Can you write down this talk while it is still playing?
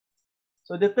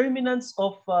So determinants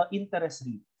of interest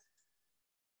rate.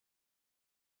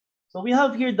 So we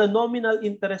have here the nominal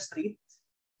interest rate,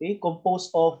 okay,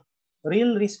 composed of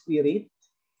real risk-free rate,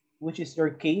 which is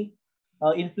your K,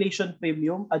 inflation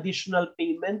premium, additional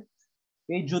payment,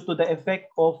 okay, due to the effect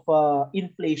of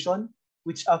inflation,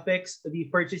 which affects the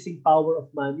purchasing power of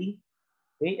money,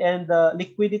 okay, and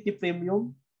liquidity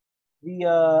premium, the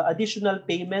additional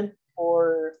payment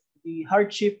for the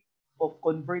hardship of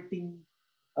converting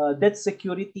debt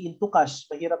security into cash.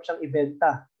 Mahirap siyang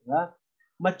ibenta. Diba?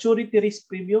 Maturity risk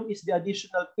premium is the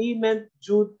additional payment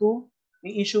due to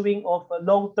the issuing of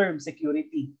long-term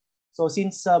security. So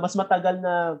since mas matagal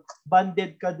na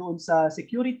bonded ka doon sa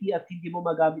security at hindi mo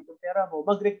magamit yung pera mo,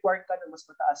 mag-require ka ng mas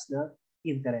mataas na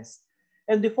interest.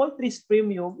 And default risk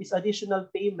premium is additional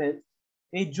payment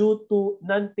due to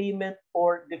non-payment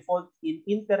or default in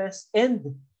interest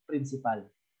and principal.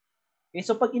 Okay,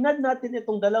 so pag inad natin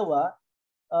itong dalawa,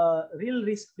 real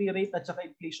risk-free rate at saka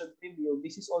inflation premium,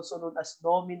 this is also known as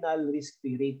nominal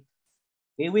risk-free rate,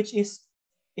 okay, which is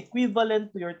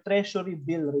equivalent to your treasury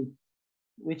bill rate,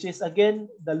 which is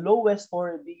again the lowest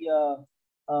or the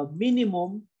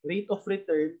minimum rate of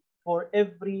return for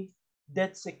every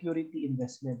debt security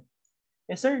investment.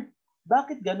 Eh sir,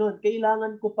 bakit ganun?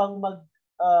 Kailangan ko pang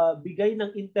bigay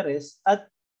ng interest at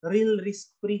real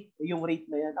risk-free yung rate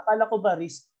na yan. Akala ko ba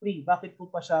risk-free? Bakit ko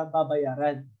pa siya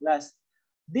babayaran? Last,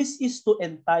 this is to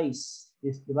entice,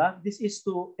 diba? This is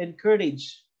to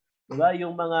encourage, diba?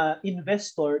 Yung mga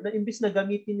investor na imbis na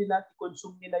gamitin nila,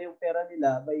 i-consume nila yung pera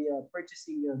nila by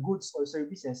purchasing goods or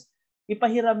services,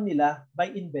 ipahiram nila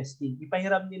by investing.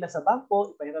 Ipahiram nila sa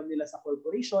bangko, ipahiram nila sa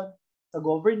corporation, sa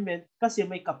government, kasi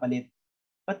may kapalit.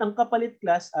 At ang kapalit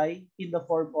class ay in the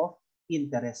form of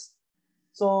interest.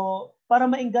 So, para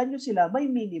maengganyo sila, may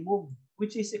minimum,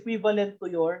 which is equivalent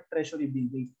to your treasury bill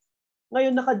rate.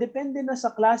 Ngayon, nakadepende na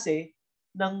sa klase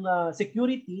ng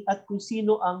security at kung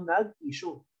sino ang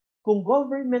nag-issue. Kung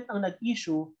government ang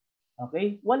nag-issue,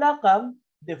 okay, wala kang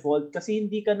default kasi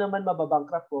hindi ka naman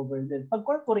mababankrupt government. Pag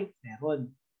corporate, meron.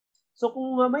 So,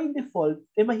 kung may default,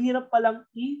 mahirap palang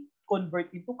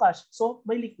i-convert into cash. So,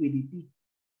 may liquidity.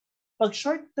 Pag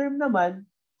short term naman,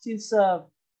 since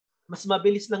mas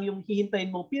mabilis lang yung hihintayin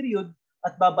mong period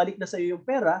at babalik na sa iyo yung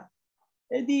pera,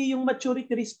 edi yung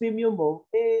maturity risk premium mo,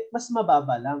 mas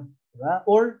mababa lang. Diba?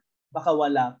 Or baka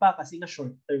wala pa kasi nga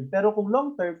short term. Pero kung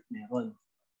long term, meron.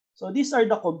 So these are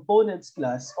the components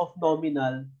class of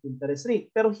nominal interest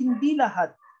rate. Pero hindi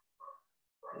lahat,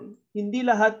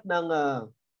 ng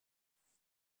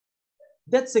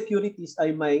debt securities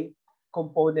ay may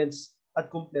components at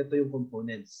kumpleto yung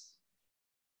components.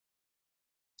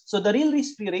 So the real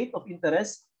risk-free rate of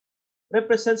interest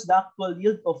represents the actual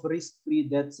yield of risk-free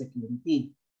debt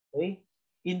security. Okay?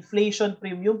 Inflation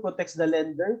premium protects the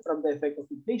lender from the effect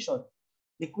of inflation.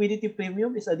 Liquidity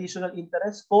premium is additional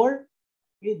interest for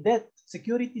debt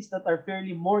securities that are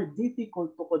fairly more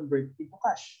difficult to convert into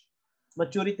cash.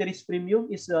 Maturity risk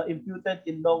premium is imputed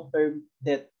in long-term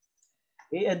debt.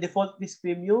 Okay? And default risk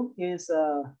premium is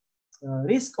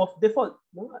risk of default.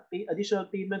 No? Additional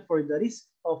payment for the risk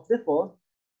of default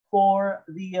for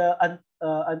the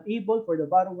unable for the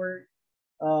borrower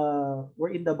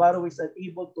wherein the borrower is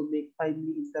unable to make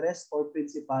timely interest or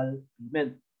principal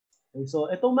payment. Okay,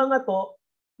 so itong mga to,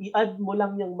 i-add mo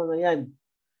lang yung mga yan.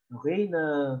 Okay,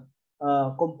 na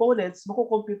components,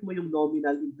 makukompute mo yung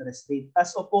nominal interest rate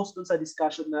as opposed dun sa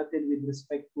discussion natin with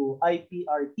respect to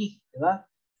IPRT. Diba?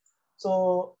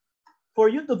 So,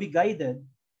 for you to be guided,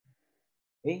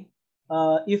 okay,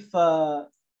 if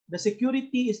the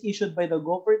security is issued by the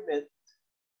government,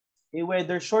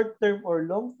 whether short-term or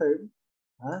long-term,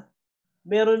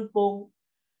 meron pong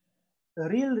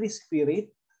real risk-free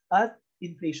rate at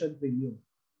inflation premium.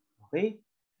 Okay?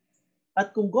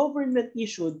 At kung government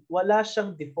issued, wala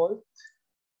siyang default,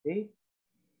 okay?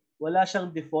 Wala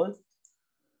siyang default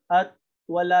at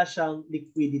wala siyang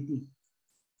liquidity.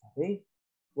 Okay?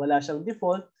 Wala siyang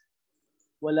default,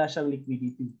 wala siyang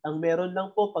liquidity. Ang meron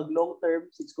lang po pag long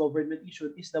term, since government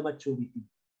issued, is the maturity.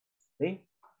 Okay?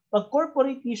 Pag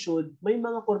corporate issued, may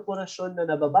mga korporasyon na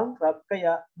nababankrupt,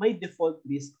 kaya may default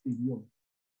risk premium.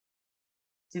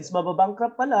 Since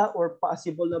mababankrupt pala or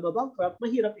possible na mabankrupt,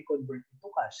 mahirap i-convert into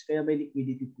cash, kaya may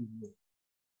liquidity premium.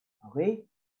 Okay?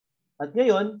 At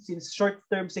ngayon, since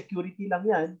short-term security lang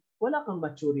yan, wala kang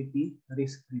maturity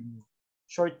risk premium.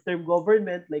 Short-term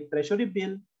government like treasury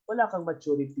bill, wala kang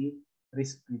maturity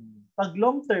risk premium. Pag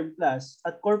long-term plus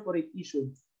at corporate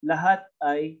issued, lahat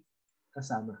ay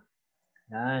kasama.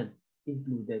 Yan,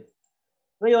 included.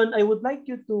 Ngayon, I would like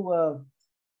you to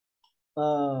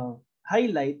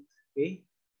highlight, okay,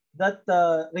 that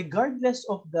regardless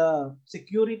of the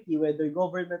security, whether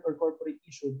government or corporate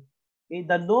issued,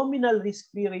 the nominal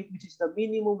risk-free rate, which is the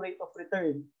minimum rate of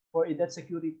return for a debt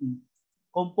security,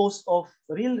 composed of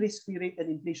real risk-free rate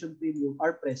and inflation premium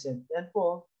are present. Yan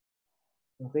po.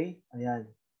 Okay?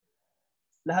 Ayan.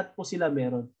 Lahat po sila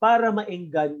meron para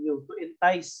maengganyo, to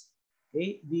entice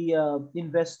the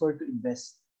investor to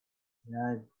invest.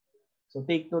 Ayan. So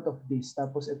take note of this.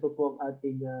 Tapos ito po ang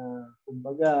ating,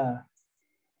 kumbaga,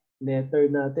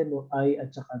 letter natin, no? I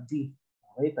at saka D.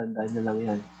 Okay, tandaan nyo lang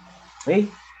yan.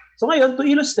 Okay? So ngayon, to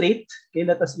illustrate, okay,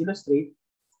 let us illustrate.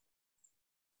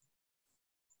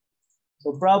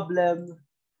 So problem,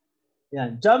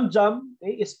 yan. Jam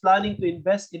okay, is planning to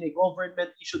invest in a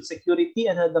government-issued security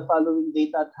and had the following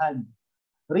data at hand.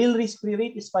 Real risk-free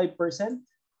rate is 5%.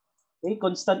 Okay,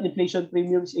 constant inflation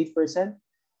premium is 8%.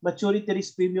 Maturity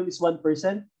risk premium is 1%.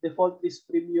 Default risk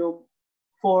premium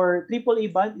for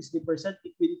AAA bond is 3%.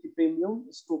 Liquidity premium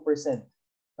is 2%.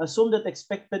 Assume that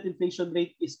expected inflation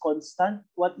rate is constant.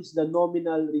 What is the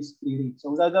nominal risk-free rate?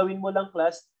 So, ang gagawin mo lang,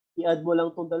 class, i-add mo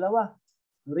lang itong dalawa.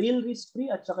 Real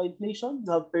risk-free at saka inflation, you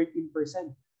have 13%.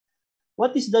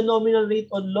 What is the nominal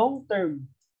rate on long-term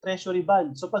treasury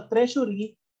bond? So, pag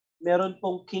treasury, meron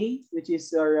pong K, which is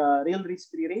our real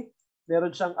risk-free rate.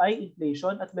 Meron siyang I,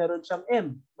 inflation, at meron siyang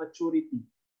M, maturity.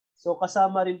 So,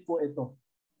 kasama rin po ito.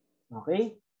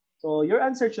 Okay? So, your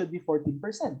answer should be 14%.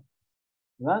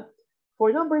 Diba? For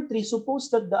number 3,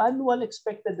 suppose that the annual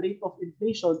expected rate of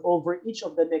inflation over each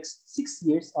of the next 6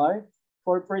 years are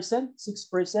 4%, 6%,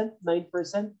 9%,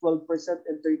 12%,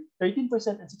 and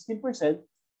 13% and 16%.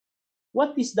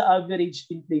 What is the average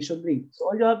inflation rate? So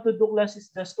all you have to do, class,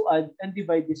 is just to add and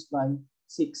divide this by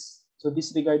 6. So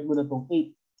disregard mo na itong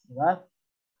 8. Diba?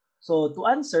 So to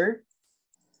answer,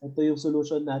 ito yung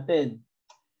solution natin.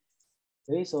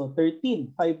 Okay, so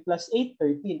 13. 5 plus 8,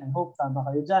 13. I hope tama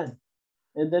kayo dyan.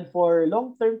 And then for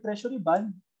long-term treasury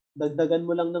bond, dagdagan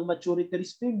mo lang ng maturity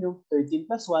risk premium, 13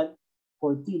 plus 1,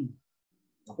 14.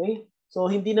 Okay?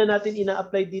 So hindi na natin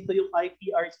ina-apply dito yung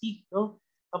IPRT. No?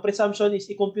 Ang presumption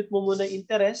is i-compute mo muna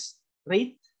interest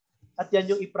rate at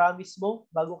yan yung i-promise mo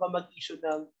bago ka mag-issue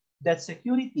ng debt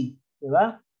security. Di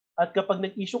ba? At kapag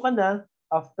nag-issue ka na,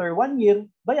 after 1 year,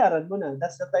 bayaran mo na.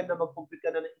 That's the time na mag-compute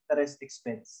ka na ng interest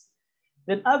expense.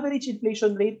 Then average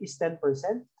inflation rate is 10%.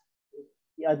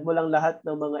 I-add mo lang lahat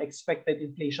ng mga expected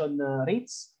inflation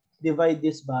rates. Divide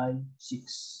this by 6.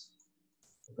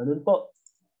 So, ganun po.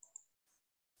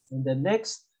 And then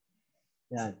next,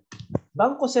 yan.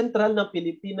 Bangko Sentral ng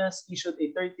Pilipinas issued a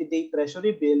 30-day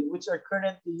treasury bill which are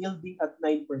currently yielding at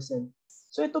 9%.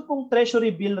 So ito pong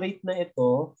treasury bill rate na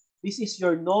ito, this is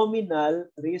your nominal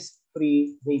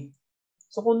risk-free rate.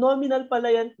 So kung nominal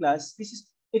pala yan, class, this is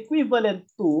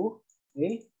equivalent to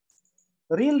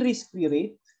real risk-free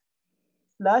rate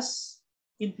plus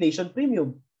inflation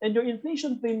premium. And your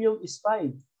inflation premium is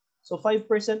 5. So 5%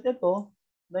 ito,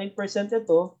 9%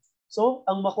 ito. So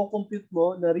ang mako-compute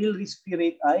mo na real risk-free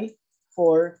rate ay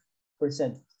 4%.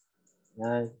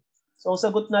 Yan. So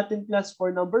sagot natin, class, for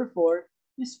number 4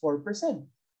 is 4%.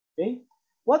 Okay?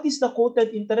 What is the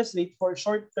quoted interest rate for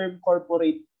short-term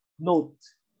corporate note?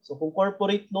 So kung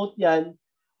corporate note yan,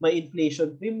 may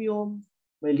inflation premium,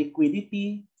 may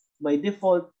liquidity, may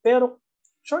default, pero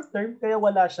short-term, kaya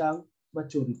wala siyang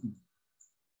maturity.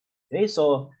 Okay,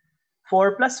 so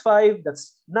 4 plus 5,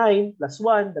 that's 9, plus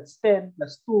 1, that's 10,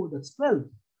 plus 2, that's 12.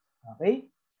 Okay?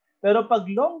 Pero pag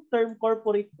long-term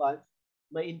corporate bond,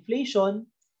 may inflation,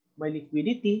 may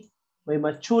liquidity, may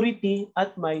maturity,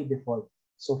 at may default.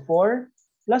 So 4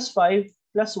 plus 5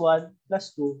 plus 1 plus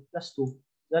 2 plus 2,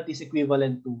 that is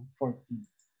equivalent to 14.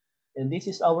 And this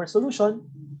is our solution,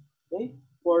 okay,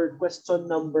 for question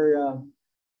number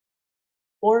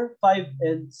 4, 5,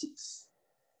 and 6.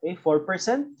 Okay,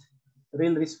 4%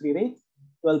 real risk-free rate,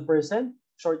 12%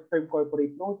 short-term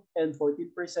corporate note, and 14%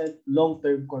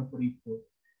 long-term corporate note.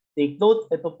 Take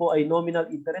note, ito po ay nominal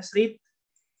interest rate,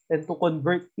 and to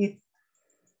convert it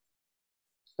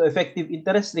to effective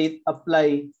interest rate,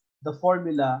 apply the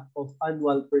formula of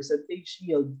annual percentage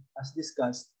yield as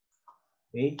discussed,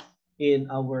 okay, in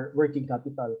our working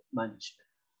capital management.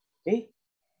 Okay?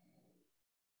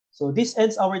 So this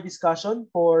ends our discussion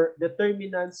for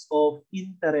determinants of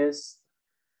interest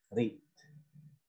rate.